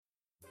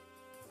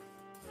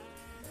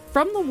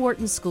From the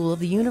Wharton School of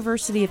the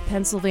University of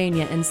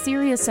Pennsylvania and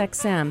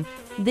SiriusXM,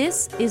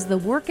 this is the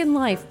Work and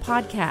Life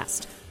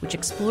podcast, which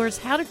explores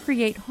how to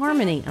create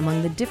harmony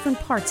among the different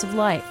parts of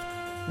life: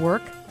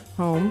 work,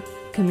 home,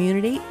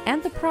 community,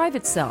 and the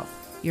private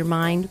self, your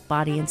mind,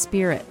 body, and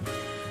spirit.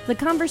 The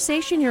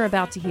conversation you're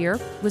about to hear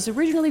was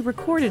originally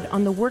recorded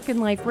on the Work and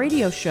Life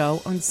radio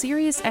show on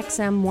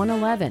SiriusXM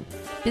 111,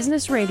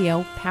 business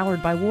radio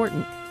powered by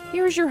Wharton.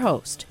 Here is your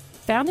host,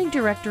 founding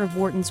director of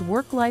Wharton's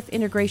Work-Life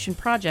Integration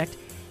Project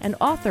and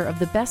author of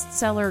the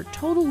bestseller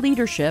Total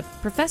Leadership,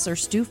 Professor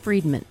Stu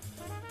Friedman.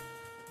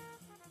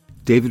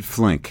 David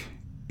Flink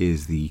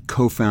is the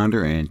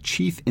co-founder and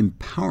chief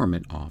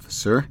empowerment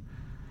officer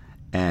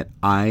at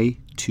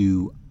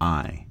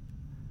I2I,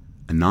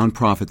 a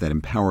nonprofit that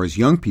empowers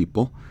young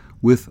people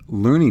with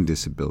learning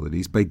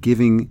disabilities by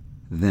connecting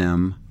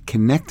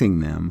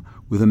them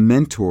with a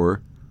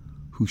mentor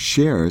who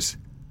shares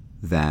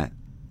that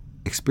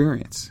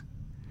experience.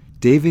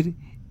 David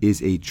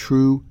is a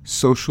true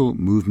social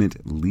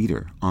movement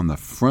leader on the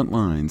front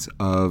lines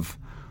of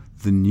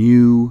the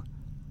new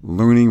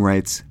learning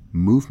rights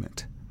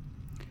movement.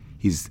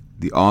 He's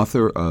the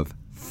author of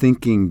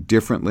Thinking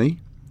Differently,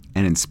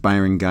 an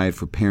inspiring guide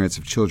for parents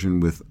of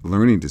children with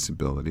learning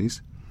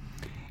disabilities.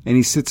 And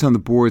he sits on the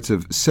boards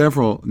of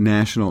several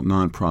national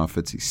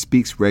nonprofits. He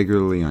speaks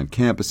regularly on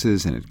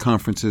campuses and at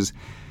conferences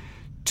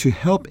to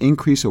help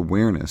increase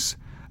awareness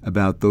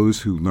about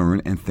those who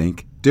learn and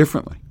think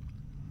differently.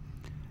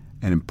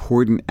 An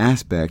important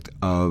aspect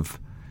of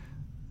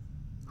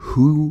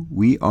who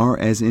we are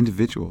as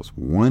individuals.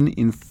 1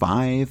 in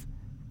 5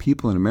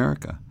 people in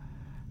America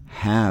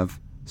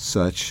have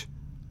such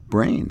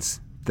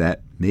brains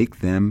that make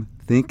them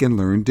think and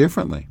learn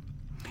differently.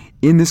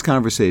 In this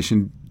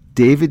conversation,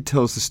 David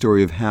tells the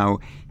story of how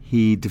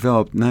he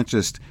developed not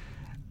just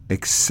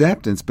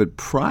acceptance, but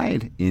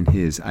pride in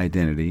his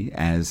identity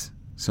as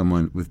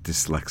someone with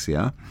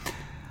dyslexia,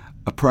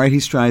 a pride he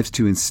strives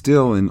to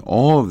instill in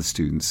all of the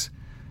students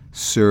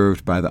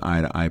served by the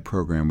I2I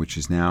program, which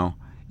is now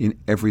in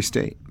every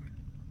state.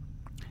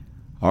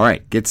 All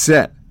right, get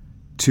set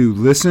to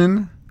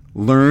listen,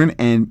 learn,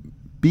 and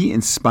be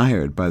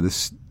inspired by the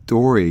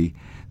story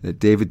that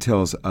David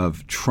tells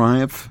of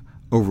triumph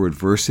over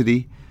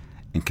adversity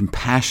and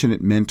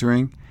compassionate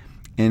mentoring,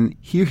 and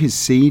hear his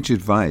sage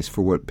advice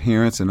for what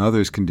parents and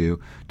others can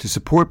do to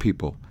support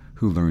people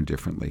who learn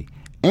differently.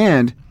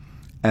 And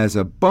as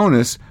a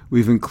bonus,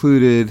 we've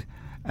included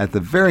at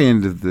the very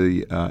end of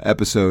the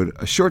episode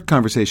a short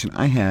conversation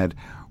I had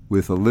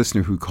with a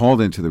listener who called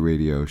into the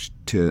radio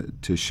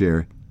to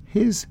share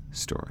his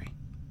story.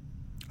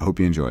 I hope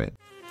you enjoy it.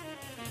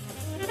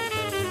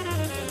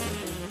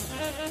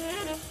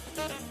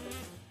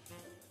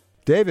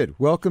 David,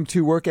 welcome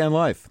to Work and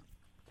Life.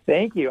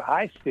 Thank you.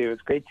 Hi, Stu.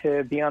 It's great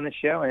to be on the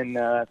show, and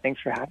thanks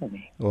for having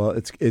me. Well,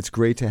 it's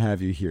great to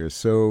have you here.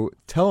 So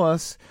tell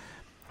us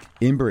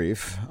in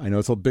brief, I know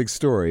it's a big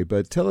story,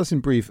 but tell us in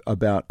brief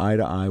about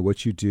I2I,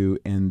 what you do,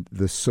 and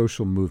the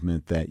social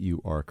movement that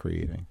you are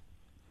creating.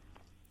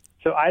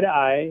 So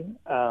I2I,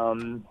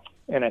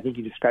 and I think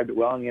you described it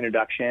well in the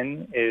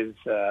introduction, is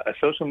a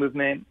social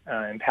movement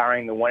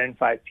empowering the 1 in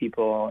 5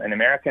 people in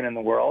America and in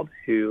the world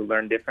who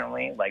learn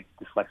differently, like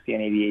dyslexia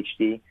and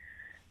ADHD,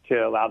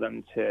 to allow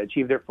them to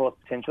achieve their fullest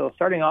potential,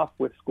 starting off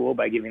with school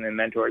by giving them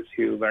mentors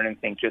who learn and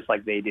think just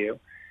like they do.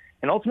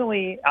 And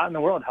ultimately, out in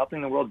the world,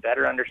 helping the world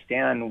better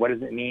understand what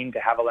does it mean to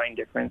have a learning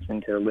difference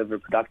and to live a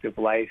productive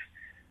life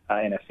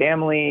in a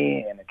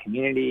family, in a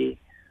community,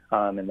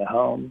 in the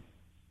home.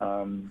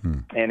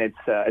 And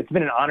it's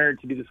been an honor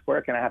to do this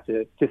work. And I have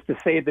to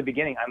say at the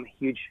beginning, I'm a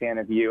huge fan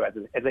of you. As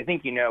I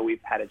think you know,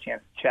 we've had a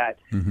chance to chat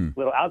a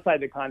little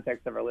outside the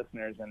context of our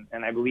listeners.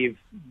 And I believe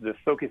the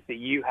focus that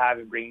you have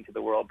in bringing to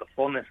the world the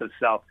fullness of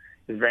self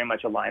is very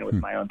much aligned with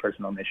my own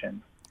personal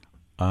mission.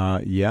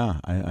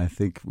 I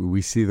think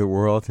we see the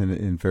world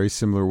in very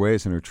similar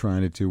ways and are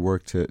trying to do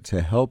work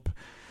to help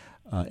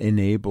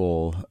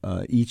enable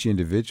each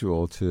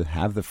individual to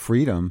have the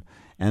freedom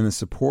and the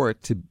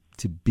support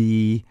to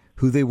be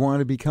who they want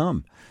to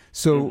become.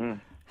 So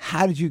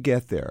how did you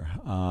get there?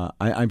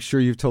 I'm sure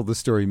you've told the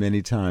story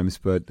many times,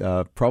 but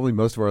probably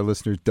most of our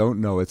listeners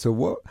don't know it. So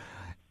what,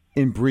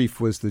 in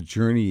brief, was the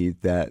journey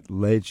that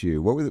led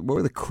you? What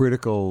were the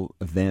critical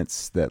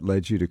events that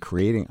led you to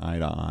creating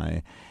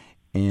I2I?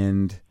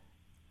 And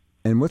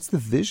what's the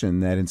vision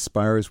that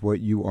inspires what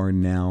you are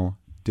now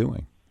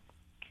doing?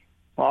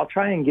 Well, I'll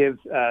try and give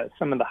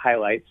some of the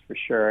highlights for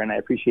sure, and I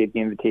appreciate the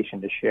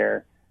invitation to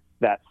share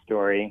that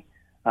story.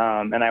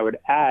 And I would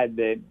add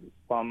that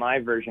while my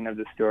version of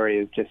the story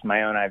is just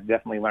my own, I've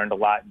definitely learned a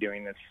lot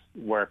doing this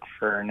work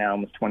for now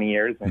almost 20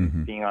 years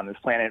and being on this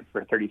planet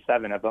for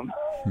 37 of them.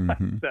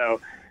 So,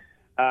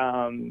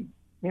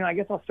 I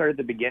guess I'll start at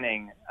the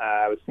beginning.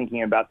 I was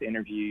thinking about the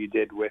interview you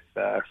did with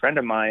a friend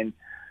of mine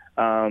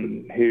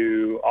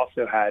who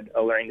also had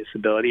a learning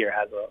disability or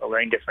has a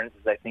learning difference,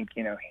 as I think,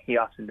 he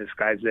often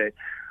describes it,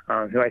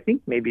 who I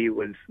think maybe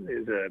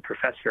is a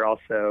professor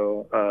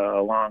also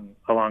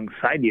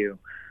alongside you.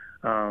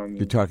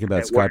 You're talking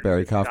about Scott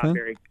Barry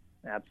Kaufman?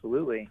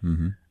 absolutely.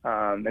 Mm-hmm.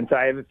 And so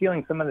I have a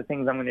feeling some of the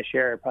things I'm going to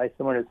share are probably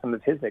similar to some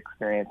of his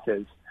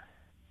experiences.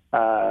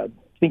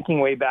 Thinking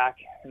way back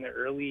in the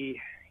early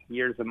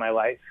years of my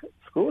life,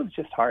 school is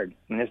just hard.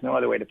 And there's no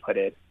other way to put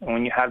it. And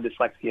when you have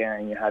dyslexia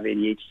and you have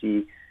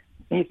ADHD,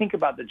 and you think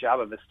about the job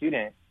of a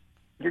student,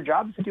 your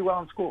job is to do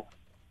well in school.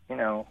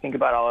 Think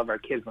about all of our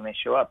kids when they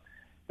show up.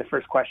 The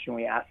first question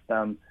we ask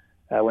them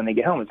when they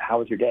get home is, how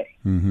was your day?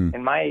 Mm-hmm.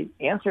 And my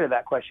answer to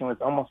that question was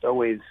almost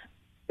always,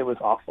 it was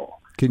awful.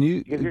 Can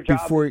you,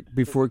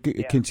 before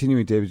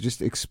continuing, David,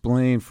 just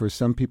explain for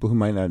some people who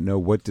might not know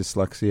what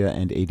dyslexia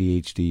and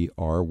ADHD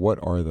are, what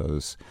are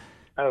those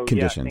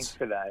conditions? Yeah, thanks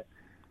for that.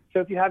 So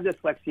if you have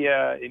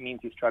dyslexia, it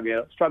means you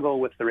struggle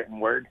with the written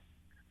word.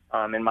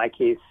 In my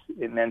case,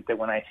 it meant that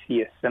when I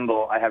see a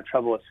symbol, I have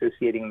trouble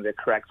associating the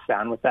correct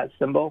sound with that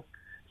symbol.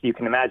 So you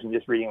can imagine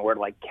just reading a word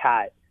like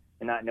cat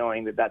and not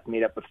knowing that that's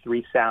made up of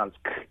three sounds,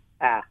 k,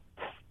 ah.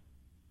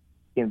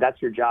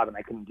 That's your job, and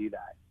I couldn't do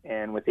that.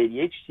 And with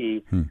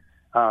ADHD,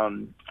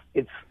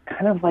 it's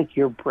kind of like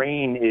your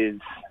brain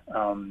is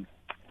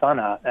it's on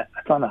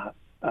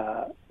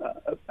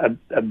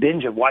a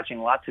binge of watching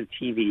lots of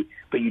TV,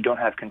 but you don't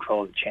have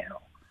control of the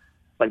channel.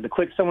 Like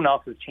someone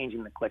else is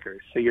changing the clickers.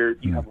 So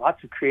you have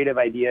lots of creative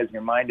ideas, and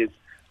your mind is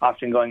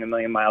often going a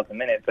million miles a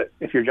minute. But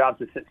if your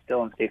job is to sit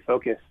still and stay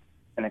focused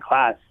in a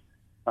class,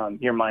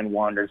 your mind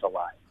wanders a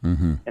lot.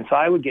 Mm-hmm. And so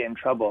I would get in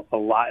trouble a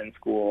lot in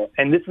school.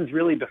 And this was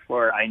really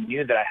before I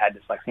knew that I had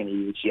dyslexia and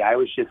ADHD. I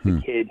was just a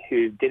kid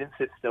who didn't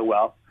sit still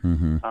well,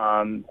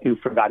 who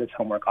forgot his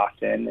homework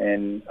often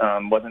and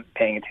wasn't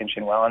paying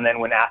attention well. And then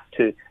when asked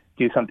to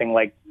do something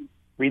like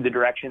read the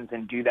directions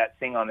and do that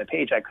thing on the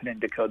page, I couldn't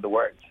decode the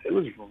words. It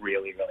was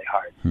really, really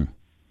hard.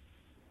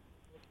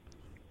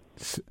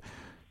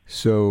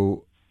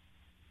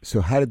 So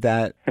how did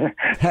that?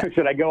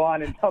 Should I go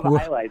on and tell the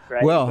highlights?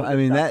 Right. Well, I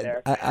mean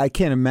I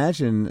can't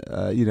imagine.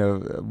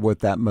 What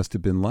that must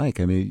have been like.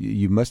 I mean,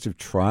 you must have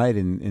tried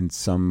in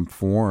some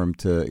form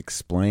to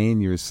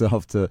explain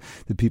yourself to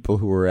the people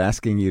who were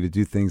asking you to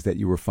do things that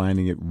you were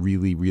finding it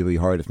really, really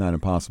hard, if not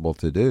impossible,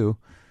 to do.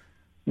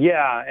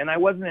 Yeah, and I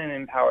wasn't an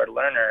empowered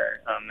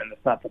learner, and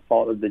it's not the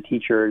fault of the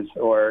teachers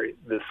or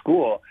the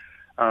school.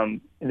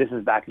 This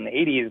is back in the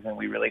 80s, and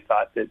we really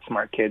thought that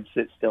smart kids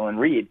sit still and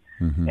read.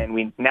 Mm-hmm. And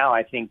we now,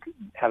 I think,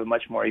 have a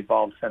much more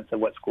evolved sense of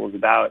what school is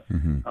about,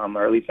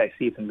 or at least I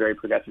see some very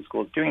progressive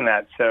schools doing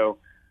that. So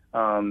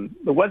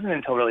it wasn't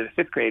until really the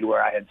fifth grade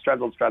where I had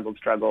struggled,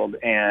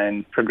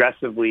 and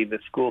progressively the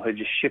school had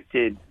just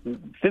shifted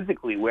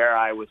physically where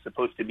I was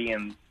supposed to be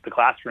in the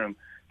classroom,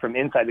 from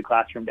inside the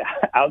classroom to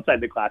outside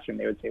the classroom.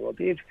 They would say, well,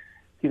 Dave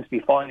seems to be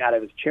falling out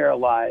of his chair a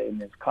lot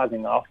and is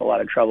causing an awful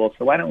lot of trouble,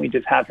 so why don't we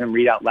just have him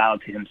read out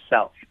loud to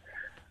himself?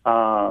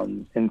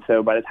 And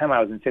so by the time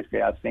I was in fifth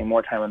grade, I was spending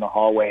more time in the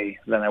hallway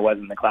than I was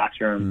in the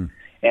classroom.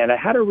 And I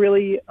had a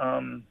really,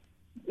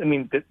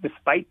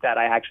 despite that,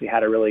 I actually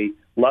had a really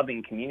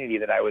loving community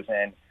that I was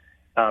in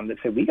that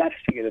said, we got to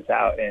figure this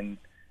out. And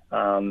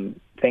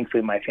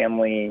thankfully, my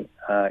family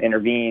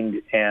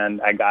intervened,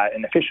 and I got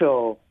an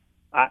official,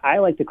 I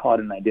like to call it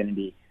an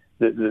identity.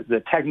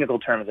 The technical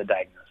term is a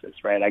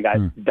diagnosis, right? I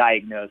got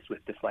diagnosed with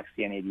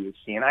dyslexia and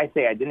ADHD. And I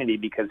say identity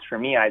because for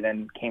me, I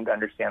then came to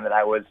understand that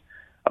I was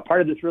a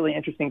part of this really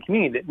interesting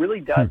community that really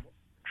does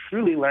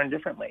truly learn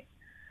differently.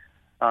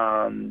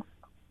 And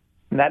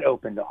that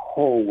opened a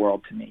whole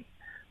world to me.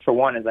 For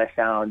one, as I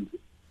found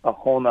a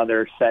whole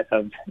nother set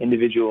of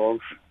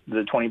individuals,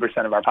 the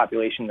 20% of our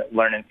population that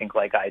learn and think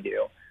like I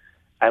do.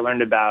 I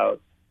learned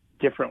about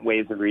different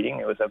ways of reading.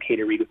 It was okay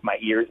to read with my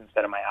ears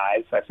instead of my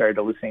eyes. So I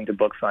started listening to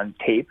books on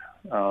tape,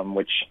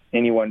 which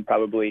anyone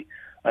probably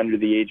under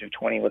the age of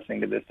 20 listening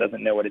to this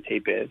doesn't know what a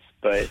tape is.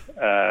 But,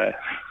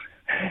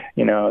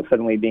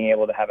 suddenly being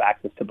able to have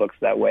access to books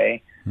that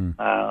way.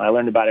 I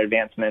learned about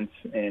advancements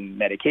in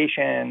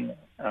medication,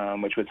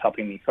 which was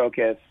helping me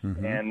focus.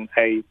 And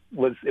it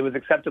was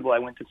acceptable. I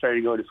started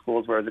to go to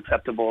schools where it was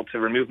acceptable to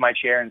remove my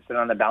chair and sit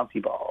on the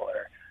bouncy ball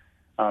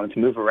or to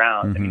move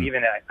around. I mean,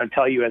 even I'll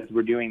tell you, as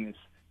we're doing this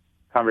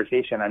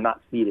conversation, I'm not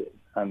seated.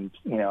 I'm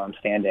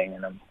standing,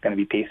 and I'm going to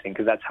be pacing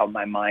because that's how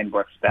my mind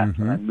works best.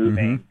 When I'm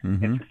moving,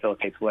 it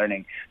facilitates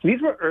learning. So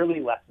these were early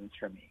lessons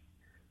for me.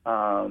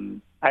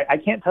 I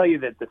can't tell you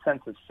that the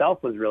sense of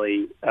self was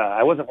really,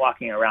 I wasn't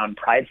walking around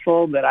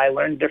prideful that I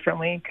learned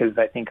differently, because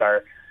I think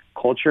our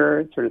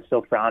culture sort of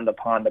still frowned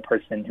upon the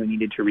person who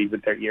needed to read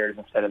with their ears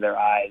instead of their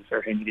eyes,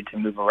 or who needed to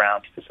move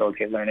around to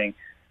facilitate learning.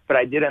 But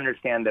I did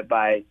understand that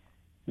by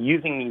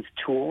using these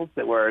tools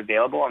that were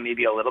available, and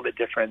maybe a little bit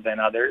different than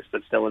others,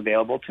 but still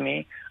available to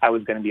me, I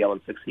was going to be able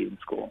to succeed in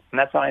school. And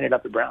that's how I ended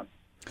up at Brown.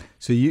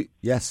 So you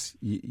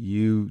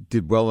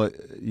did well.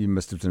 You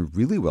must have done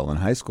really well in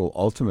high school,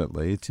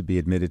 ultimately, to be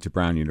admitted to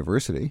Brown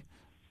University.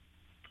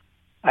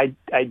 I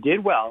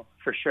did well,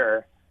 for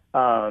sure.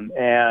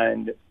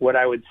 And what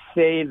I would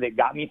say that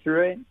got me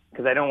through it,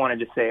 because I don't want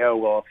to just say, oh,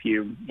 well, if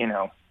you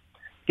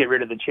get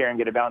rid of the chair and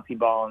get a bouncy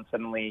ball and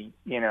suddenly,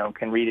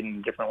 can read it in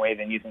a different way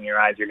than using your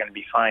eyes, you're going to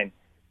be fine.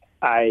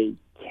 I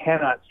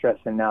cannot stress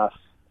enough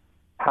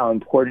how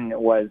important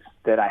it was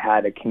that I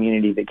had a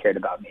community that cared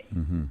about me,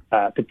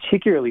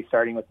 particularly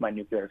starting with my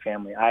nuclear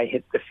family. I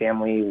hit the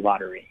family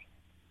lottery.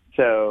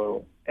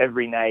 So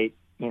every night,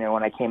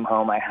 when I came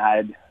home,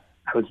 I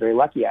was very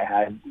lucky. I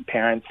had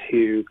parents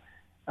who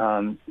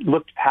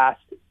looked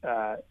past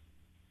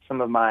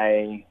some of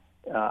my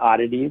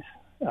oddities,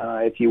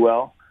 if you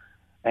will.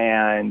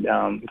 And,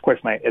 of course,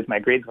 as my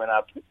grades went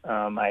up,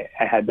 I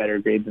had better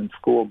grades in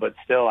school, but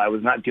still I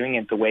was not doing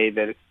it the way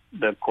that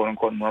the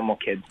quote-unquote normal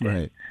kids did.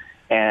 Right.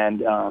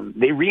 And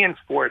they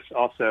reinforced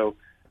also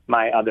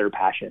my other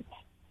passions.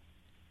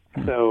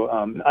 So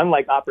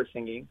unlike opera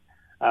singing,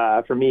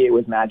 for me it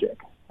was magic.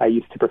 I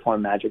used to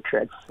perform magic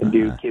tricks and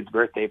do kids'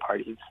 birthday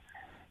parties.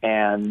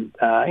 And,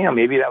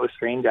 maybe that was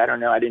strange. I don't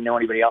know. I didn't know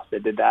anybody else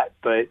that did that,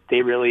 but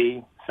they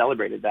really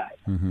celebrated that.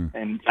 And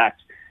in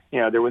fact,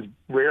 there was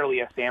rarely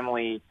a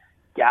family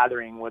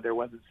gathering where there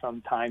wasn't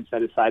some time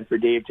set aside for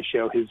Dave to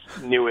show his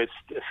newest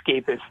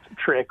escapist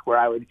trick where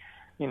I would,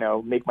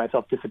 make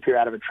myself disappear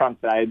out of a trunk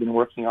that I had been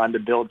working on to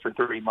build for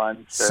 3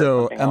 months.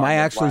 So am I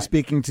actually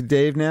speaking to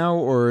Dave now,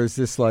 or is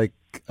this like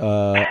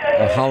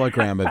a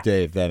hologram of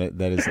Dave that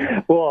is?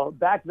 Well,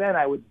 back then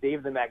I was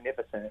Dave the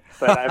Magnificent,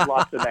 but I've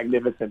lost the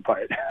magnificent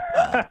part.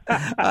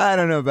 I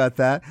don't know about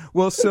that.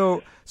 Well,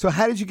 so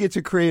how did you get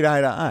to create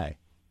Eye to Eye?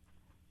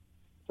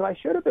 So I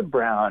showed up at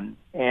Brown,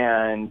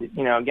 and,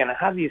 again, I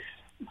have these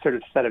sort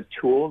of set of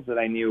tools that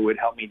I knew would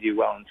help me do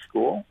well in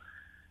school,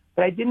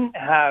 but I didn't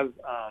have,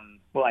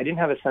 I didn't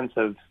have a sense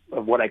of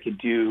what I could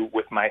do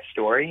with my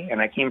story, and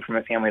I came from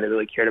a family that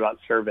really cared about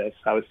service.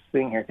 I was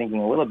sitting here thinking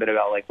a little bit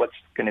about, what's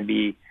going to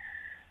be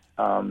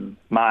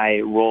my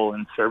role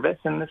in service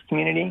in this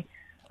community.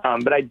 So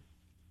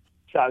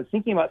I was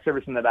thinking about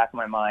service in the back of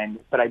my mind,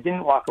 but I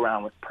didn't walk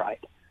around with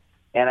pride.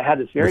 And I had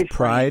this very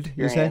pride,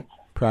 you say?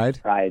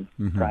 Pride? Pride.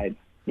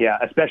 Yeah,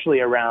 especially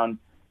around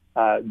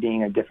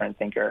being a different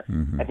thinker.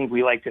 I think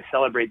we like to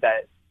celebrate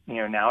that,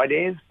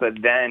 nowadays, but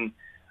then,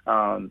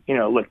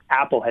 look,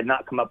 Apple had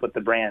not come up with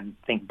the brand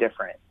Think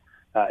Different.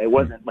 It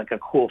wasn't like a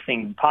cool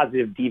thing.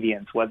 Positive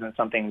deviance wasn't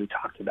something we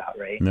talked about,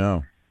 right?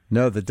 No,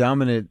 the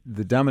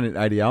dominant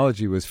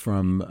ideology was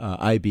from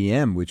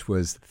IBM, which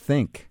was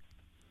Think.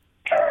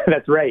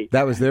 That's right.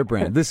 That was their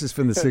brand. This is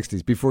from the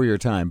 60s, before your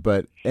time.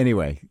 But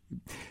anyway.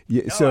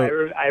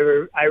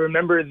 I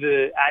remember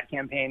the ad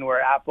campaign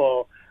where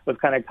Apple was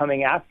kind of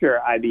coming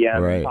after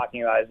IBM and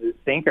talking about as a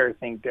thinker,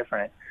 think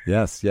different.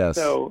 Yes.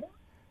 So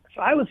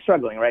I was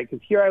struggling, right?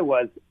 Because here I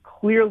was,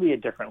 clearly a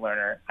different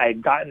learner. I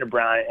had gotten to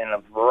Brown in a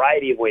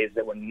variety of ways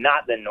that were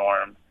not the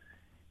norm.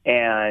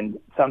 And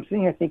so I'm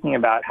sitting here thinking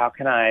about how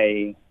can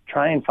I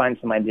try and find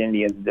some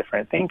identity as a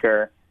different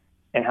thinker,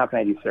 and how can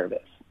I do service?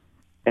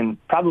 And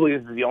probably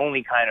this is the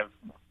only kind of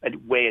a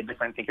way a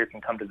different thinker can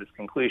come to this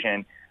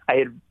conclusion. I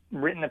had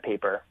written a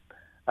paper,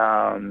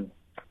 and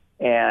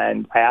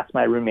I asked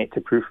my roommate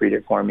to proofread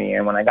it for me.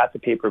 And when I got the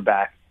paper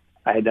back,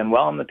 I had done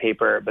well on the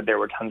paper, but there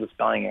were tons of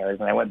spelling errors.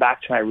 And I went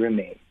back to my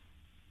roommate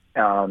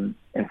and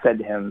said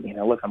to him,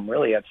 look, I'm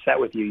really upset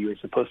with you. You were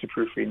supposed to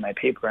proofread my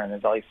paper, and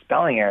there's all these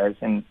spelling errors.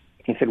 And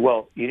he said,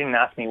 well, you didn't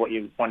ask me what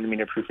you wanted me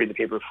to proofread the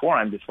paper for.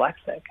 I'm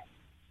dyslexic.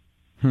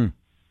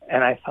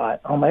 And I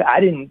thought, I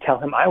didn't tell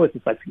him I was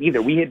dyslexic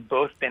either. We had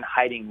both been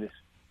hiding this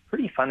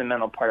pretty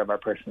fundamental part of our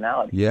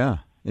personality. Yeah,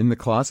 in the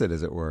closet,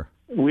 as it were.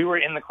 We were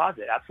in the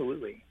closet,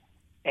 absolutely.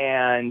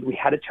 And we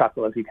had a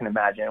chuckle, as you can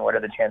imagine. What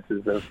are the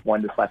chances of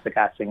one dyslexic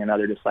asking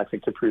another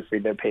dyslexic to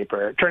proofread their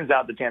paper? It turns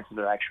out the chances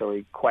are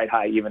actually quite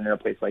high, even in a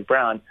place like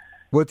Brown.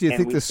 What do you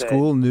think the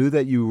school knew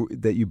that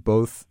you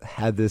both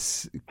had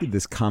this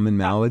common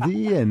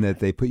malady and that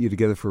they put you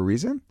together for a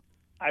reason?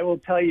 I will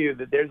tell you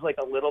that there's like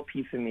a little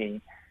piece of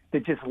me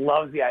that just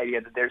loves the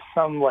idea that there's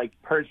some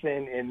person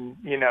in,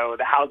 the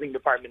housing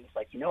department that's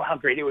like, how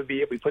great it would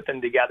be if we put them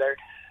together.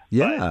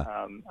 Yeah.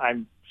 But,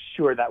 I'm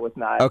sure that was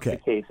not the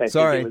case. I think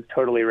it was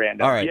totally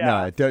random. All right.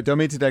 Yeah. No, don't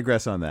mean to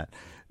digress on that.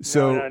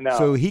 So, no.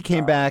 So he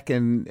came back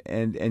and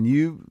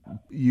you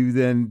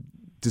then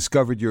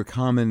discovered your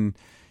common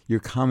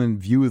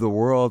view of the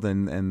world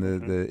and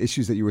the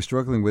issues that you were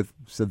struggling with.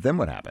 So then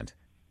what happened?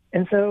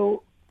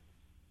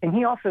 And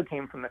he also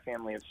came from a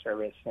family of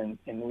service, and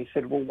we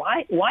said, well,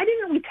 why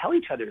didn't we tell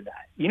each other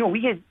that?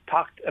 We had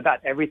talked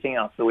about everything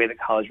else the way that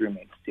college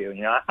roommates do.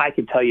 I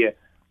could tell you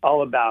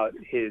all about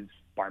his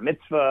bar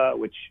mitzvah,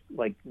 which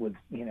was,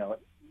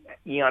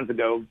 eons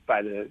ago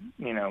by the,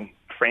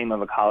 frame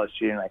of a college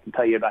student. I can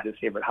tell you about his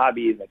favorite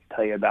hobbies. I can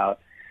tell you about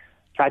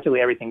practically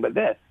everything but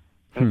this.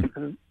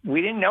 Because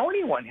we didn't know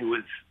anyone who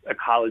was a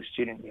college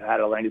student who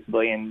had a learning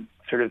disability and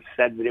sort of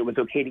said that it was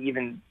okay to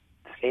even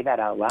say that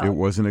out loud. It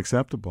wasn't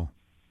acceptable.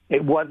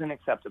 It wasn't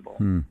acceptable.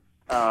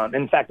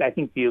 In fact, I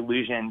think the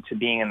allusion to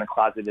being in the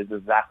closet is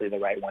exactly the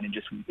right one.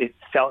 It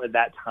felt at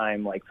that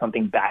time like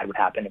something bad would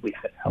happen if we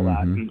said it out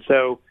loud. And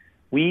so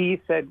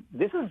we said,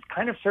 this is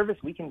kind of service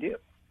we can do.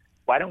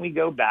 Why don't we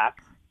go back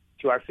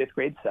to our fifth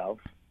grade self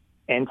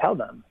and tell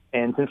them?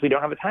 And since we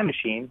don't have a time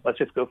machine, let's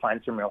just go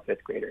find some real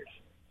fifth graders.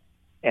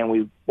 And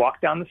we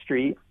walked down the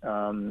street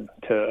to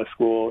a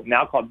school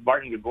now called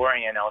Martin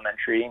Gregorian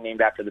Elementary, named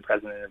after the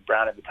president of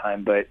Brown at the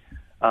time. But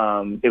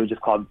It was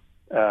just called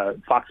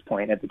Fox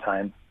Point at the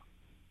time.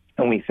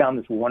 And we found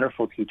this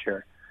wonderful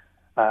teacher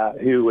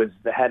who was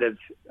the head of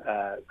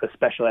the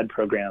special ed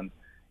program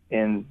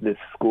in this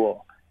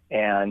school.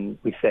 And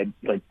we said,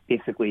 like,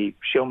 basically,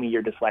 show me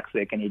your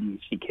dyslexic and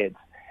ADHD kids.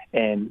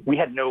 And we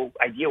had no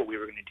idea what we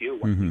were going to do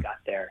once we got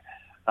there.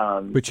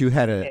 But you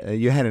had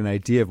an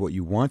idea of what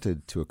you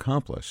wanted to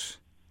accomplish.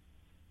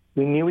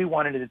 We knew we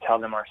wanted to tell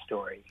them our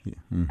story.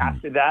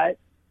 After that,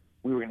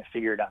 we were going to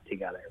figure it out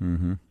together.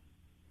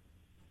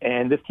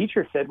 And this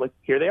teacher said, like,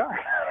 here they are.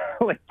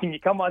 Like, can you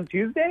come on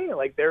Tuesday?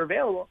 Like, they're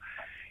available.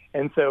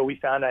 And so we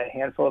found a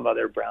handful of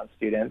other Brown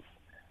students,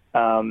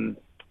 and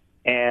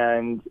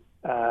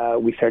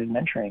we started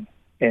mentoring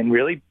and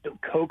really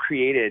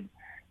co-created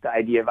the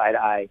idea of Eye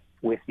to Eye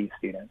with these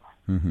students.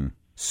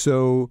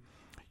 So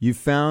you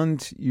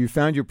found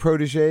your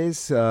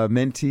proteges,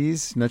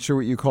 mentees. Not sure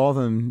what you call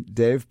them,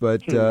 Dave,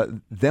 but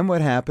then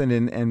what happened?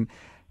 And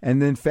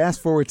then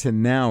fast forward to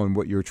now and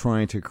what you're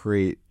trying to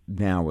create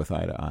now with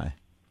Eye to Eye.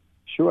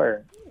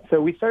 Sure.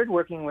 So we started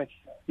working with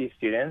these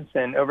students,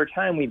 and over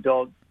time we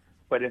built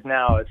what is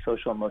now a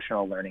social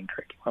emotional learning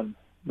curriculum,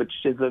 which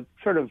is a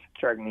sort of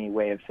jargony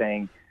way of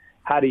saying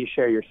how do you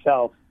share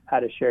yourself, how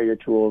to share your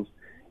tools,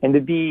 and to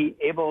be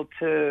able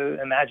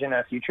to imagine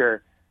a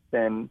future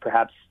than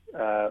perhaps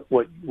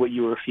what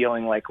you were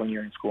feeling like when you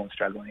were in school and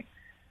struggling.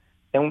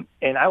 And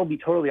I will be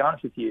totally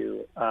honest with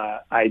you.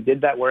 I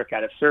did that work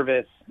out of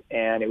service,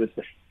 and it was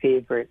the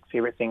favorite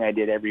thing I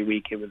did every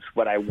week. It was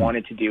what I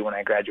wanted to do when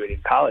I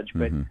graduated college.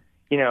 But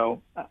you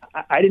know,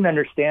 I didn't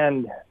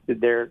understand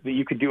that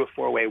you could do a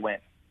four-way win.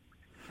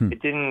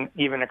 It didn't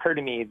even occur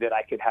to me that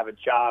I could have a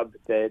job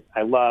that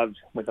I loved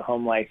with a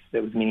home life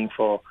that was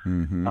meaningful,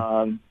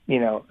 replenish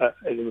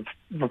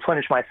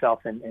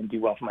myself and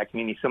do well for my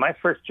community. So my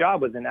first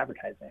job was in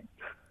advertising.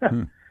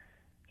 So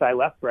I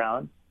left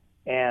Brown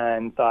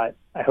and thought,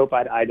 I hope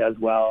Eye to Eye does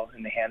well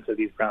in the hands of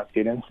these Brown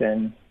students,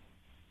 and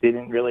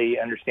didn't really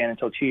understand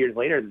until 2 years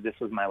later that this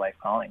was my life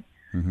calling.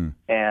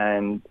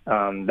 And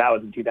that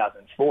was in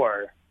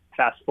 2004.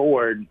 Fast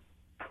forward,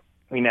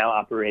 we now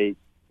operate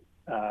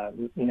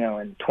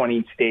in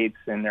 20 states,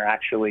 and they're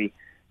actually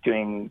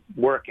doing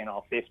work in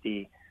all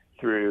 50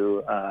 through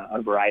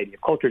a variety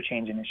of culture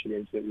change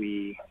initiatives that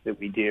we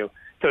do.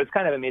 So it's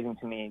kind of amazing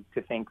to me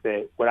to think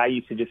that what I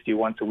used to just do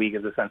once a week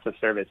as a sense of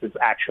service is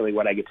actually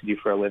what I get to do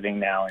for a living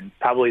now, and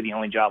probably the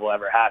only job I'll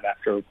ever have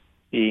after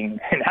being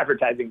in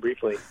advertising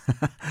briefly.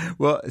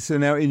 Well, so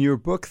now in your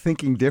book,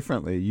 Thinking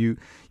Differently, you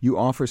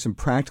offer some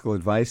practical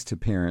advice to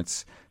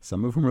parents,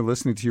 some of whom are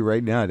listening to you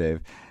right now,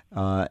 Dave,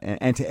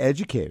 and to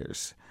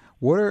educators.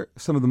 What are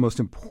some of the most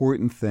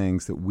important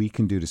things that we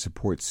can do to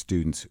support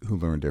students who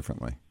learn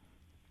differently?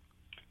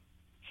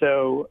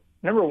 So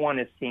number one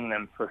is seeing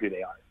them for who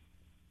they are.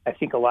 I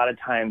think a lot of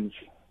times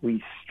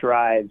we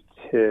strive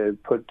to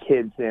put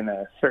kids in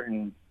a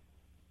certain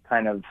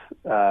kind of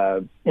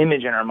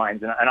image in our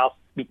minds. And I'll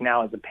speak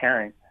now as a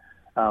parent.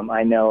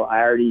 I know I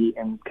already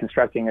am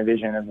constructing a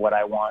vision of what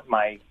I want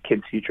my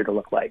kids' future to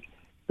look like.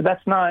 But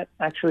that's not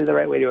actually the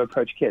right way to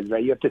approach kids,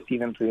 right? You have to see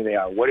them for who they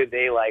are. What do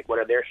they like? What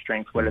are their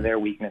strengths? What are their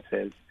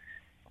weaknesses?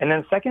 And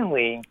then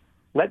secondly,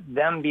 let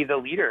them be the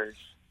leaders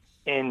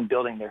in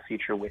building their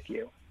future with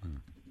you.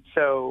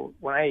 So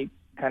when I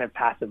kind of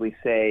passively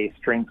say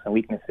strengths and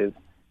weaknesses,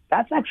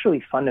 that's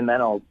actually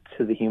fundamental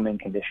to the human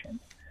condition.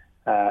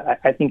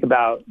 I think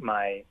about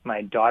my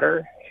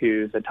daughter,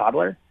 who's a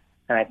toddler,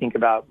 and I think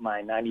about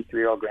my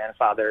 93-year-old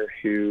grandfather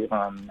who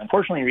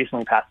unfortunately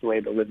recently passed away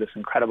but lived this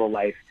incredible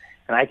life.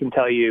 And I can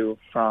tell you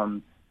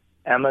from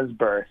Emma's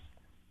birth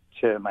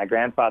to my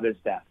grandfather's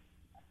death,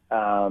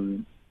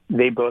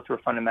 they both were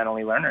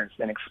fundamentally learners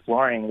and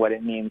exploring what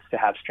it means to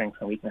have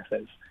strengths and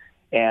weaknesses.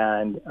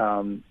 And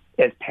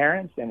as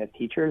parents and as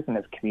teachers and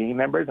as community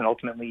members and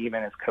ultimately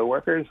even as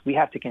coworkers, we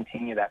have to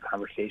continue that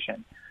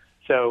conversation.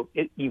 So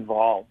it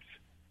evolves.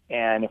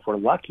 And if we're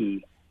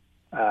lucky,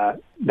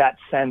 that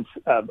sense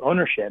of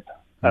ownership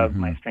of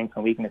my strengths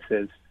and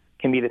weaknesses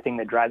can be the thing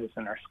that drives us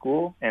in our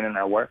school and in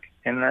our work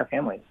and in our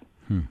families.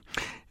 And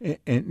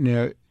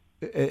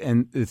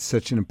it's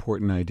such an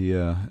important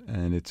idea,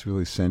 and it's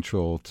really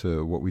central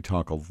to what we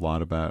talk a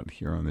lot about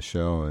here on the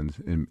show,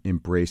 and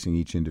embracing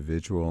each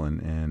individual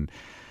and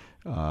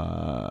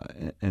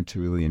to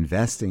really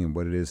investing in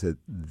what it is that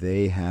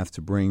they have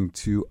to bring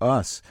to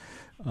us.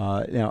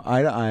 Now,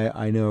 Eye to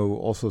Eye, I know,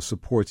 also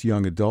supports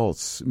young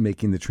adults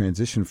making the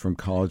transition from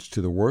college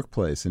to the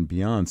workplace and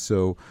beyond.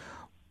 So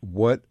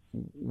what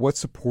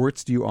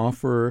supports do you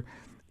offer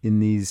in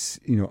these,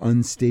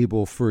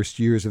 unstable first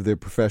years of their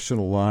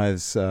professional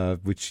lives,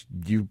 which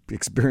you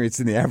experience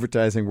in the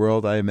advertising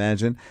world, I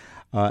imagine?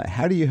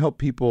 How do you help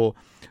people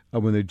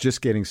when they're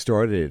just getting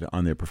started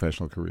on their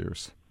professional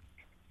careers?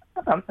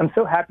 I'm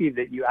so happy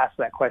that you asked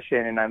that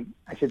question, and I'm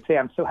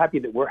so happy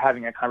that we're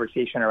having a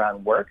conversation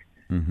around work.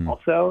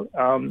 Also,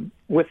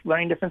 with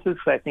learning differences,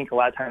 because I think a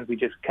lot of times we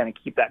just kind of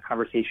keep that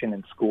conversation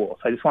in school.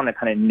 So I just want to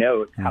kind of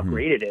note how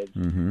great it is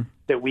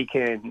that we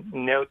can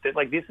note that,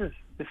 like, this is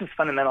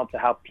fundamental to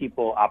how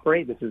people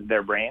operate. This is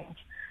their brains.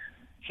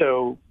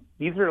 So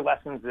these are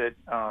lessons that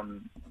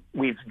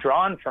we've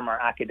drawn from our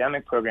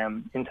academic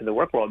program into the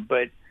work world,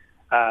 but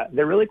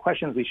they're really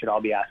questions we should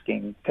all be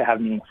asking to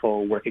have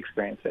meaningful work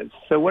experiences.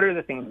 So what are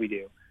the things we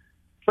do?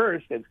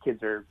 First, as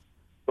kids are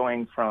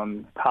going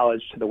from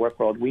college to the work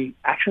world, we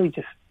actually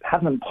just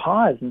have them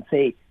pause and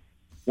say,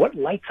 what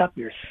lights up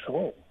your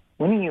soul?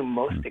 When are you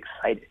most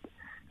excited?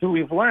 So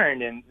we've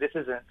learned, and this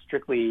isn't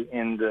strictly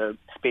in the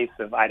space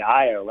of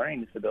eye-to-eye or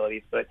learning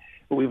disabilities, but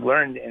what we've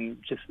learned in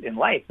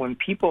life, when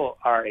people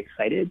are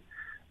excited,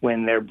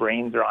 when their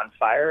brains are on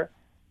fire,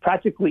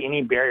 practically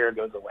any barrier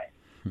goes away.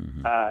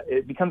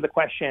 It becomes a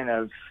question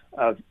of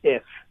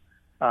if,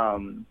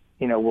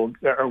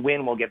 or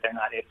when we'll get there,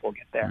 not if we'll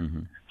get there.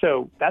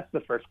 So that's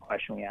the first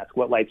question we ask: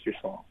 what lights your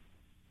soul?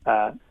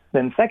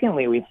 Then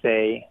secondly, we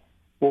say,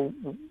 well,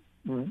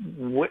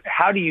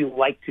 how do you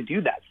like to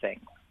do that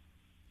thing?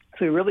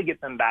 So we really get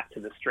them back to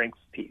the strengths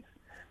piece.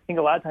 I think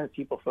a lot of times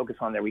people focus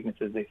on their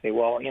weaknesses. They say,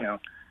 well,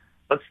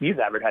 let's use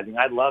advertising.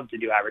 I'd love to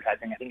do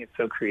advertising. I think it's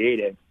so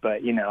creative,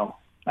 but,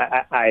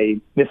 I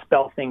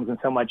misspell things, and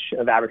so much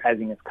of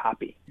advertising is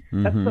copy.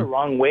 That's the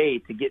wrong way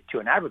to get to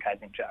an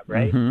advertising job,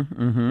 right?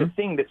 The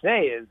thing to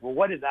say is, well,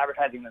 what is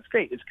advertising that's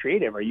great? It's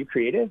creative. Are you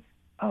creative?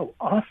 Oh,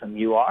 awesome.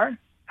 You are?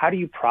 How do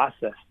you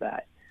process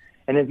that?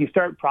 And as you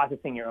start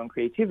processing your own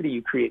creativity,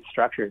 you create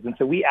structures. And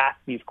so we ask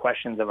these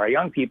questions of our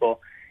young people,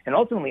 and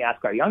ultimately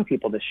ask our young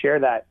people to share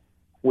that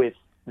with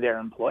their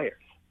employers.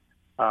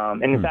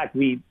 And in fact,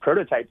 we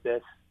prototype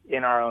this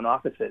in our own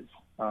offices.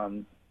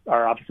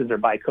 Our offices are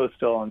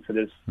bi-coastal, and so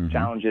there's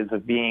challenges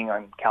of being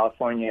on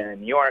California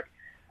and New York.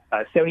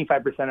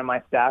 75% of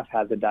my staff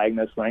has a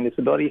diagnosed learning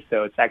disability,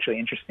 so it's actually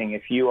interesting.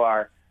 If you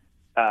are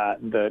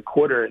the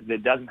quarter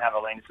that doesn't have a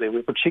learning disability,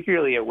 we're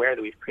particularly aware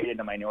that we've created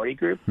a minority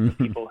group of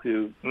people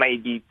who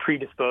might be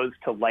predisposed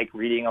to like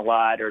reading a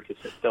lot or to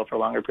sit still for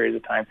longer periods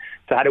of time.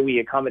 So how do we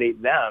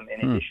accommodate them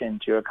in addition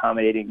to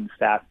accommodating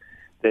staff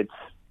that's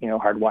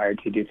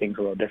hardwired to do things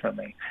a little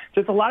differently?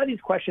 So it's a lot of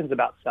these questions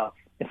about self.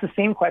 It's the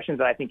same questions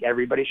that I think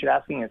everybody should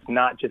asking. It's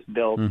not just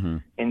built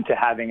into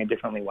having a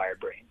differently wired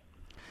brain.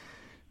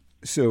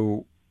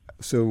 So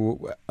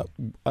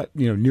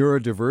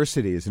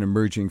neurodiversity is an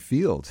emerging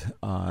field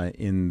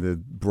in the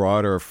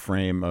broader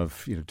frame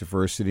of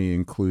diversity,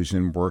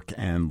 inclusion, work,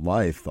 and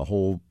life. The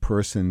whole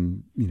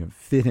person,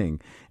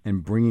 fitting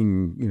and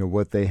bringing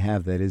what they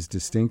have that is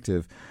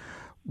distinctive.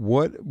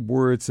 What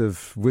words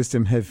of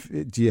wisdom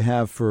do you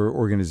have for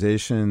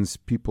organizations,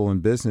 people in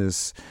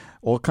business,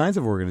 all kinds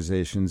of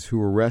organizations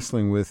who are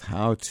wrestling with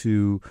how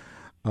to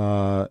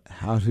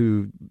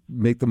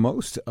make the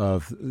most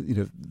of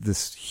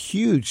this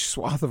huge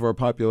swath of our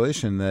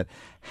population that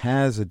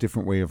has a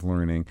different way of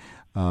learning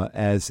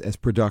as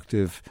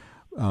productive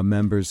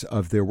members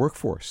of their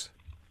workforce?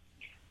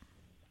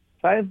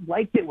 So I've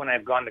liked it when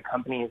I've gone to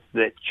companies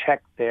that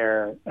check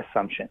their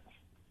assumptions.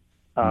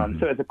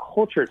 So as a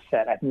culture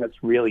set, I think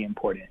that's really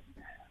important.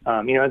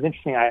 It's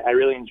interesting. I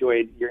really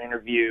enjoyed your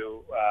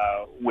interview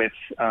with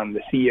the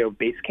CEO of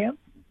Basecamp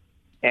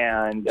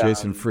and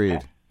Jason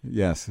Fried.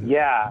 Yes.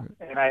 Yeah,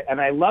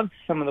 and I loved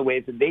some of the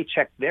ways that they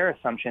checked their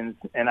assumptions.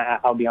 And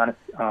I'll be honest,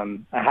 I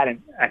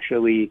hadn't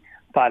actually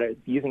thought of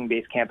using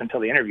Basecamp until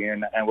the interview,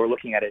 and we're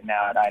looking at it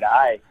now at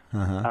eye-to-eye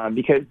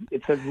because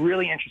it's a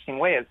really interesting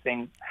way of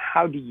saying,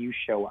 how do you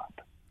show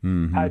up?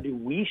 How do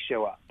we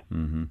show up?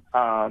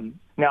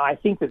 Now, I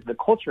think that the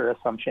culture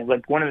assumption,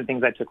 like one of the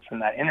things I took from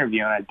that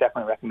interview, and I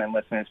definitely recommend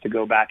listeners to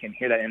go back and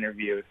hear that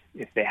interview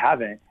if they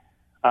haven't,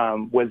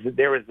 was that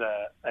there was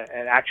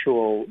an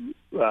actual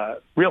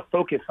real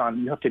focus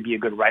on you have to be a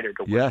good writer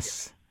to work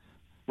here,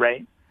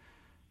 right?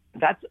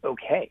 That's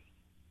okay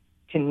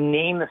to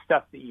name the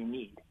stuff that you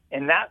need.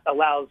 And that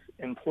allows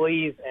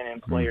employees and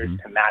employers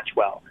to match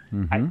well.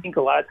 I think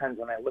a lot of times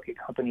when I look at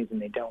companies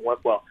and they don't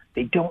work well,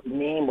 they don't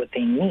name what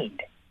they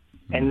need.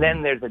 And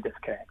then there's a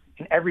disconnect.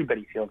 And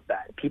everybody feels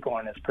that. People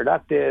aren't as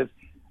productive.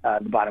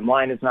 The bottom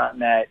line is not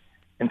met.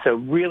 And so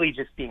really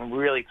just being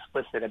really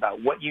explicit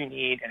about what you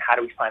need and how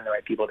do we find the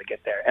right people to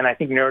get there. And I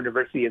think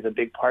neurodiversity is a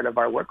big part of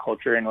our work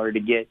culture in order to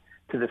get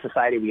to the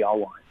society we all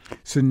want.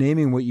 So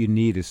naming what you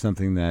need is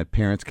something that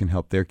parents can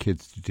help their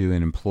kids to do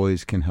and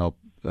employees can help,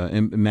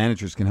 and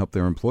managers can help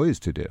their employees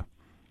to do.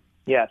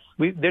 Yes.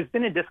 There's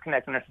been a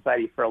disconnect in our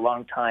society for a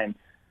long time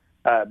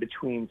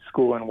between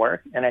school and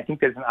work. And I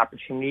think there's an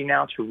opportunity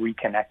now to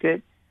reconnect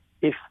it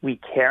if we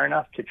care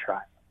enough to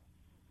try.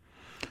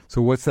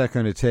 So what's that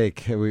going to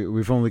take?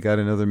 We've only got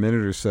another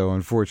minute or so,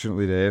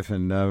 unfortunately, Dave,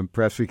 and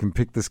perhaps we can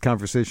pick this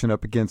conversation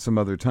up again some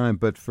other time.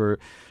 But for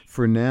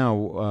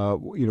now,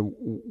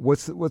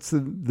 what's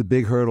the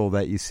big hurdle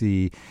that you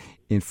see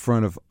in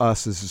front of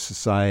us as a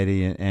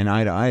society and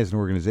eye-to-eye as an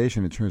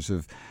organization in terms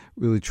of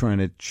really trying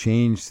to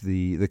change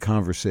the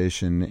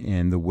conversation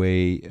and the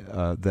way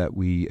that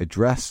we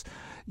address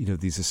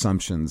these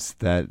assumptions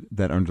that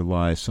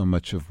underlie so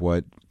much of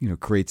what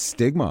creates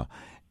stigma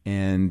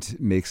and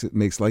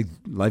makes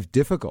life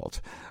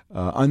difficult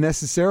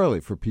unnecessarily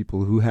for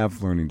people who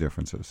have learning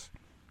differences?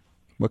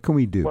 What can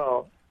we do?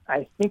 Well,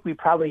 I think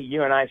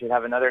you and I should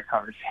have another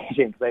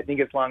conversation because I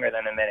think it's longer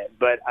than a minute.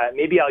 But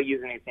maybe I'll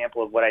use an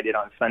example of what I did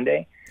on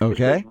Sunday.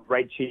 Okay.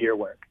 Right to your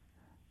work.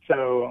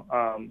 So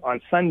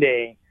on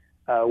Sunday,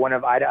 one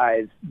of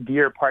IDA's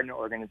dear partner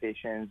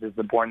organizations is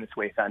the Born This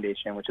Way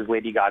Foundation, which is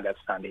Lady Gaga's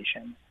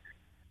foundation.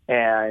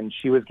 And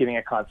she was giving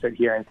a concert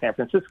here in San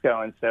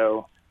Francisco. And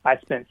so I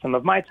spent some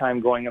of my time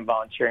going and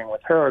volunteering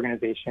with her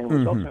organization,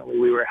 which ultimately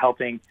we were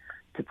helping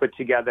to put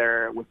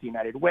together with the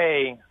United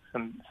Way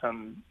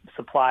some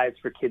supplies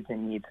for kids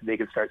in need so they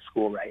could start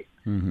school right.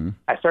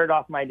 I started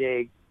off my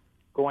day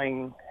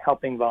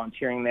helping,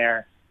 volunteering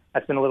there.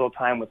 I spent a little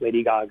time with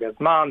Lady Gaga's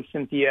mom,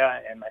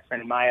 Cynthia, and my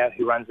friend Maya,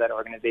 who runs that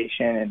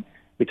organization, and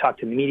we talked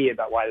to the media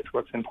about why this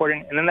work's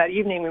important. And then that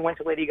evening, we went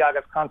to Lady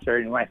Gaga's concert,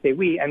 and when I say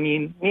we, I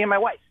mean me and my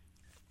wife.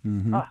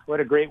 Oh, what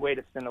a great way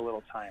to spend a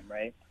little time,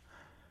 right?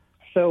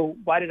 So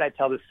why did I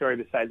tell this story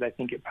besides I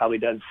think it probably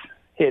does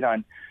hit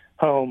on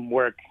home,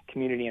 work,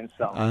 community, and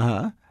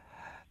self?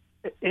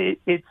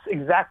 It's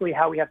exactly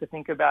how we have to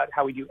think about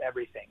how we do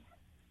everything.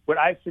 What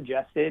I've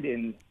suggested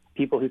in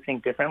people who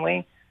think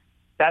differently,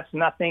 that's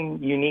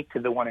nothing unique to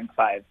the 1 in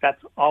 5.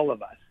 That's all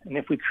of us. And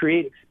if we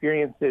create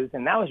experiences,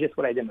 and that was just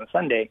what I did on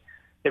Sunday,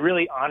 that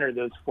really honor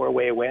those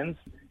 4-way wins,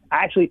 I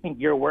actually think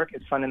your work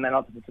is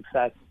fundamental to the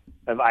success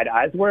of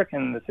IDA's work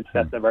and the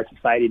success of our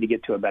society to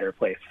get to a better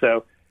place.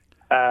 So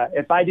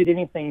if I did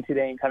anything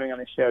today in coming on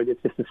the show,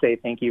 just to say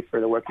thank you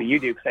for the work that you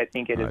do, because I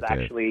think it is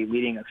actually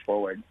leading us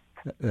forward.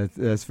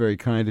 That's very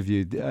kind of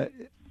you.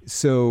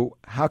 So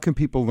how can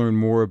people learn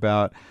more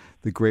about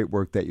the great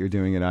work that you're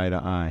doing at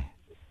IDA?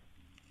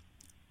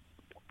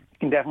 You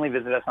can definitely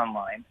visit us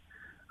online.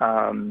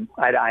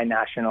 IDA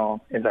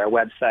National is our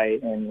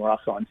website, and we're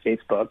also on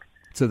Facebook.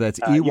 So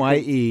that's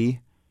EYETOEYE.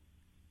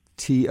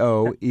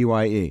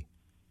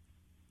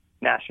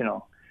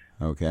 National.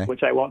 Okay.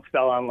 Which I won't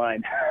spell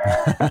online.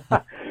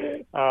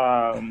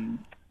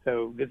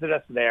 So visit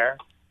us there.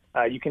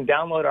 You can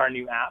download our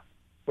new app,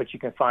 which you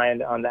can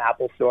find on the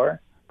Apple Store,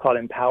 called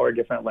Empower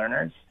Different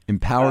Learners.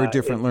 Empower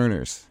Different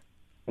Learners.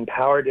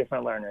 Empower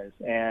Different Learners.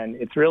 And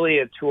it's really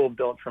a tool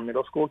built for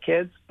middle school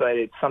kids, but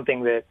it's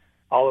something that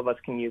all of us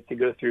can use to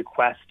go through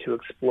quests to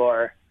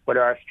explore what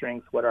are our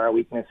strengths, what are our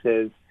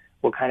weaknesses,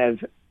 what kind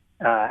of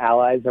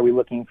allies are we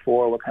looking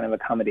for, what kind of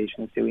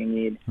accommodations do we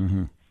need.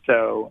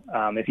 So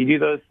if you do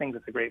those things,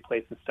 it's a great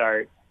place to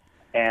start.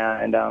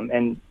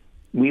 And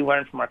we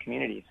learn from our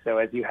community. So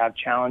as you have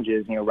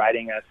challenges,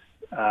 writing us,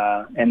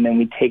 and then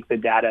we take the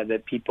data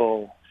that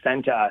people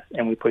send to us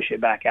and we push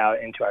it back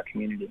out into our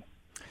community.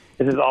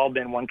 This has all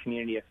been one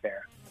community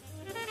affair.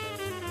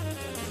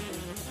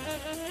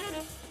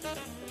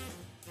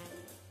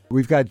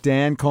 We've got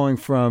Dan calling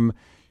from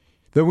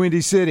the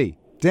Windy City.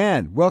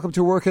 Dan, welcome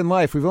to Work and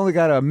Life. We've only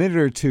got a minute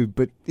or two,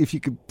 but if you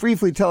could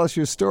briefly tell us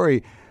your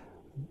story,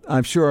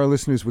 I'm sure our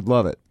listeners would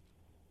love it.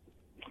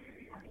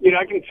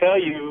 I can tell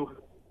you,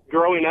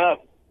 growing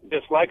up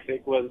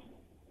dyslexic was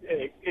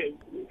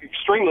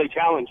extremely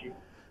challenging.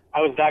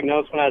 I was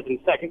diagnosed when I was in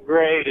second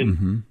grade,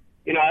 and,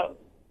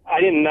 I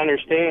didn't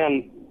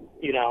understand,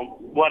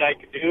 what I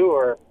could do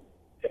or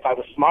if I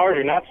was smart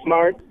or not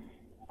smart,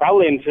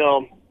 probably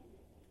until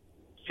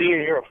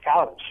senior year of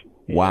college.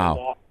 Wow.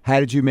 And, how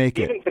did you make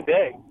it? Even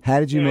today. How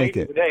did you make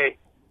it? Today.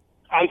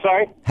 I'm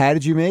sorry? How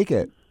did you make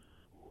it?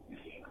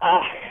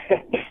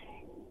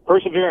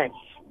 Perseverance,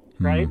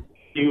 right?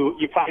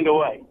 You find a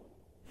way.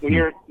 When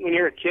you're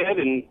a kid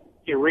and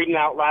you're reading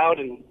out loud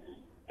in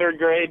third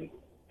grade,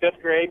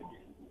 fifth grade,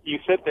 you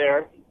sit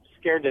there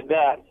scared to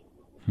death,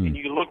 and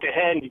you look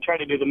ahead and you try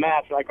to do the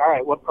math. You're like, all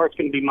right, what part's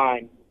going to be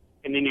mine?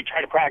 And then you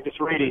try to practice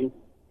reading,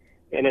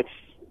 and it's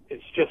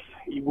just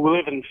you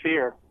live in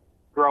fear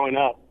growing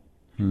up.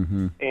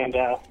 And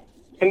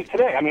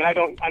today, I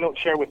don't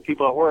share with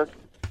people at work.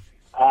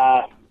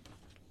 I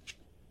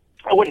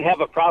wouldn't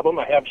have a problem.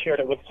 I have shared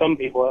it with some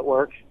people at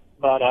work,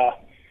 but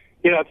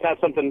it's not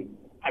something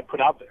I put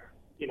out there.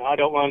 I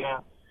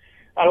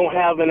don't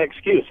have an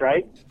excuse,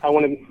 right? I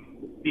want to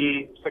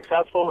be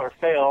successful or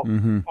fail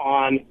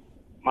on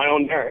my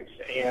own merits,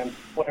 and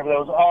whatever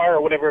those are,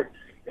 or whatever.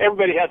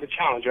 Everybody has a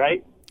challenge,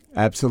 right?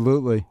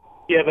 Absolutely.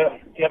 You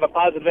have a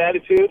positive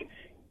attitude,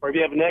 or if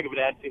you have a negative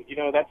attitude, you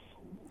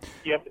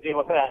have to deal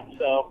with that.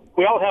 So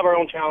we all have our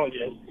own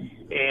challenges,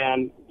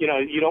 and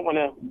you don't want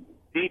to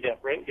be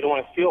different. You don't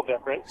want to feel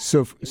different.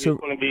 So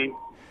want to be.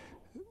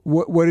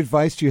 What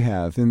advice do you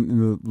have in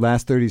the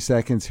last 30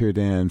 seconds here,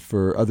 Dan,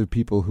 for other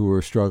people who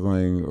are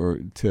struggling or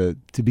to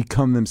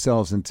become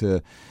themselves and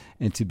to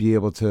be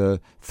able to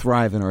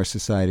thrive in our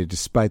society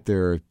despite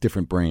their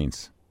different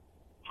brains?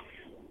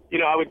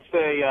 I would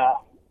say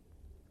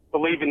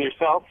believe in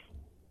yourself.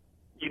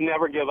 You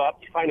never give up.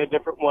 You find a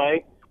different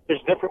way.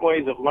 There's different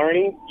ways of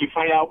learning. You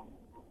find out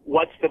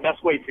what's the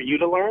best way for you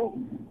to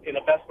learn and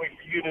the best way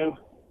for you to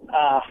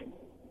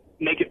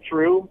make it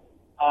through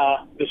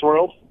this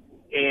world.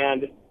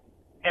 And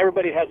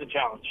everybody has a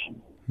challenge.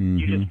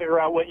 You just figure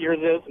out what yours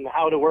is and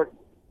how to work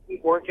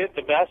it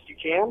the best you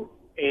can,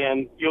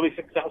 and you'll be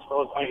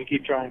successful as long as you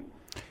keep trying.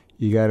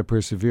 You got to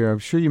persevere. I'm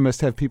sure you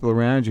must have people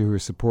around you who are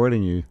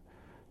supporting you,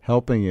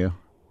 helping you.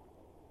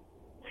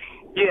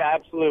 Yeah,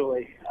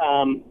 absolutely.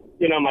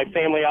 My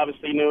family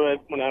obviously knew it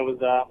when I was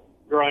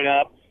growing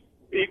up.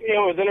 It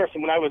was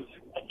interesting. When I was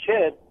a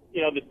kid,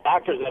 the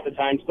doctors at the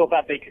time still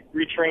thought they could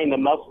retrain the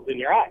muscles in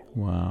your eyes.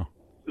 Wow.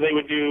 So they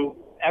would do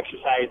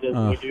exercises,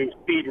 and would do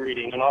speed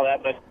reading and all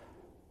that. But,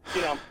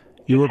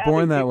 you were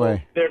born that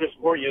way. There to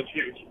support you is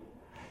huge.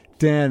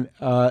 Dan,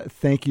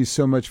 thank you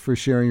so much for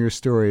sharing your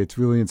story. It's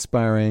really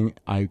inspiring.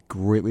 I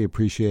greatly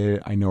appreciate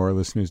it. I know our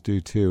listeners do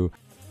too.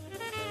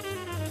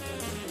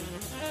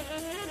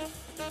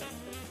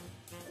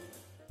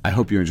 I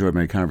hope you enjoyed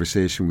my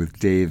conversation with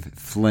Dave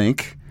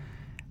Flink.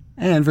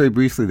 And very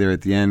briefly there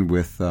at the end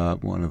with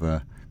one of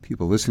the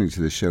people listening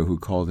to the show who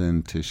called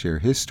in to share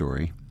his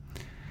story.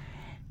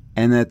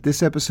 And that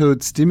this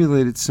episode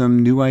stimulated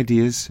some new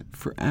ideas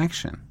for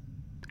action.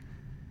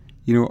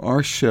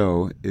 Our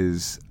show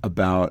is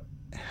about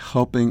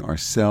helping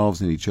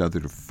ourselves and each other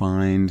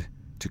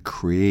to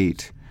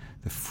create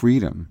the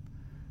freedom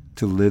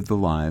to live the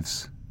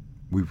lives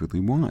we really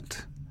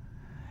want.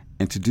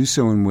 And to do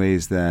so in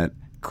ways that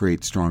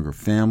create stronger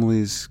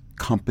families,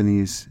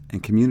 companies,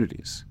 and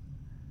communities.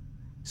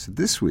 So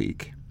this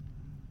week,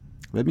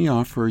 let me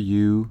offer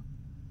you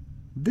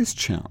this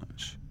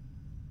challenge,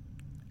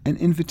 an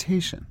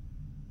invitation.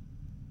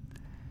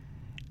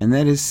 And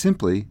that is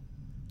simply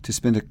to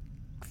spend a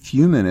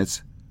few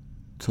minutes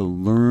to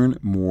learn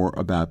more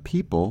about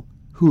people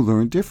who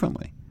learn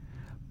differently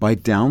by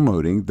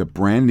downloading the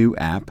brand new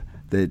app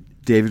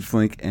that David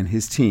Flink and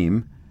his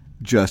team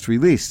just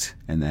released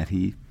and that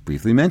he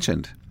briefly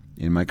mentioned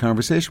in my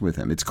conversation with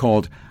him. It's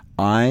called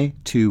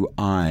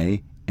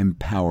I2I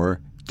Empower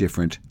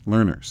Different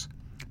Learners.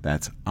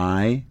 That's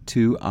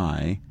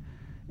I2I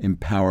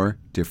Empower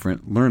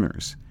Different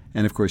Learners.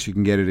 And of course, you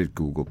can get it at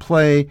Google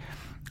Play,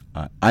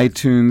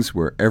 iTunes,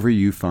 wherever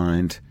you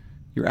find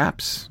your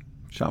apps.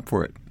 Shop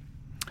for it.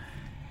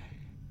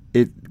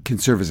 It can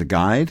serve as a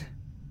guide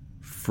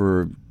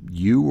for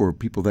you or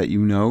people that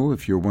you know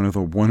if you're one of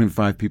the 1 in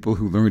 5 people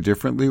who learn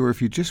differently, or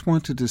if you just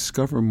want to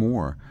discover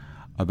more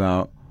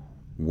about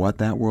what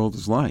that world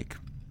is like.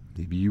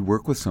 Maybe you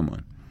work with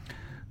someone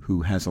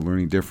who has a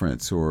learning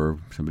difference or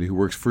somebody who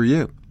works for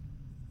you.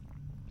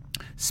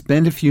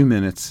 Spend a few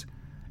minutes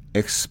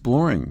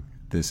exploring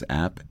this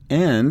app,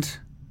 and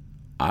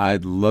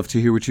I'd love to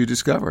hear what you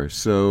discover.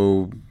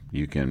 So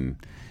you can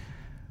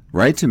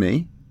write to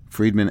me,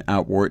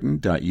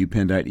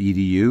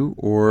 friedman@wharton.upenn.edu,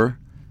 or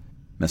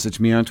message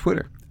me on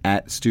Twitter,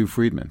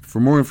 @StuFriedman. For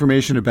more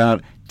information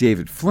about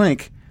David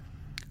Flink,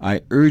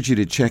 I urge you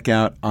to check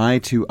out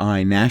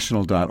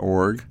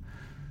i2inational.org.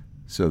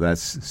 So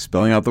that's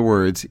spelling out the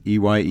words,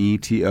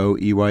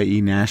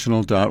 EYETOEYE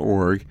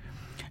national.org.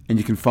 And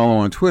you can follow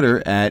on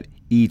Twitter at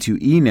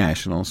E2E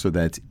National, so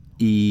that's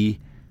E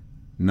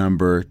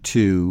number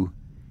 2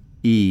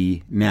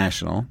 E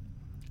National,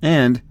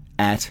 and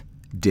at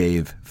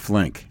Dave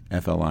Flink,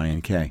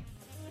 Flink.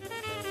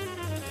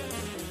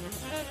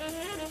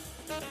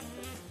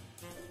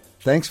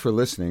 Thanks for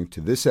listening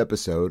to this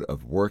episode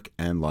of Work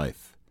and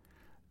Life.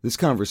 This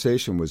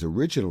conversation was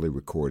originally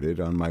recorded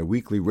on my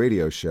weekly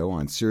radio show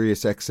on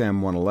Sirius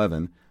XM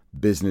 111,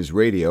 Business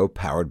Radio,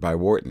 powered by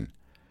Wharton.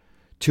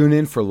 Tune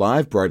in for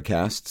live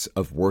broadcasts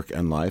of Work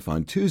and Life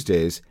on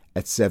Tuesdays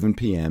at 7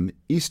 p.m.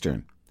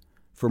 Eastern.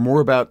 For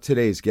more about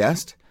today's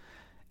guest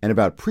and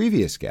about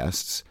previous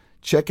guests,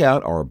 check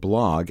out our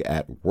blog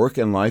at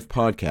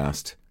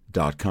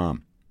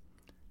workandlifepodcast.com.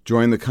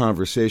 Join the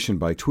conversation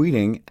by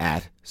tweeting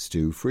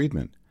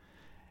 @StuFriedman.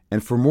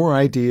 And for more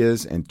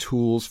ideas and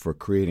tools for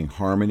creating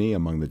harmony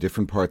among the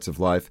different parts of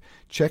life,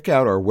 check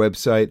out our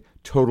website,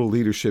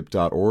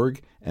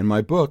 totalleadership.org, and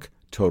my book,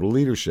 Total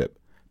Leadership.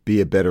 Be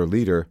a better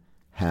leader,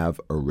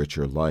 have a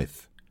richer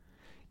life.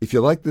 If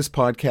you like this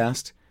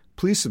podcast,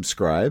 please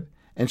subscribe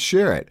and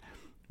share it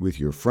with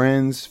your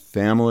friends,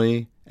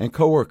 family, and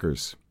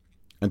coworkers.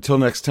 Until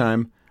next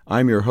time,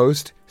 I'm your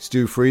host,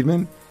 Stu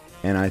Friedman,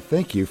 and I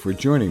thank you for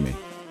joining me.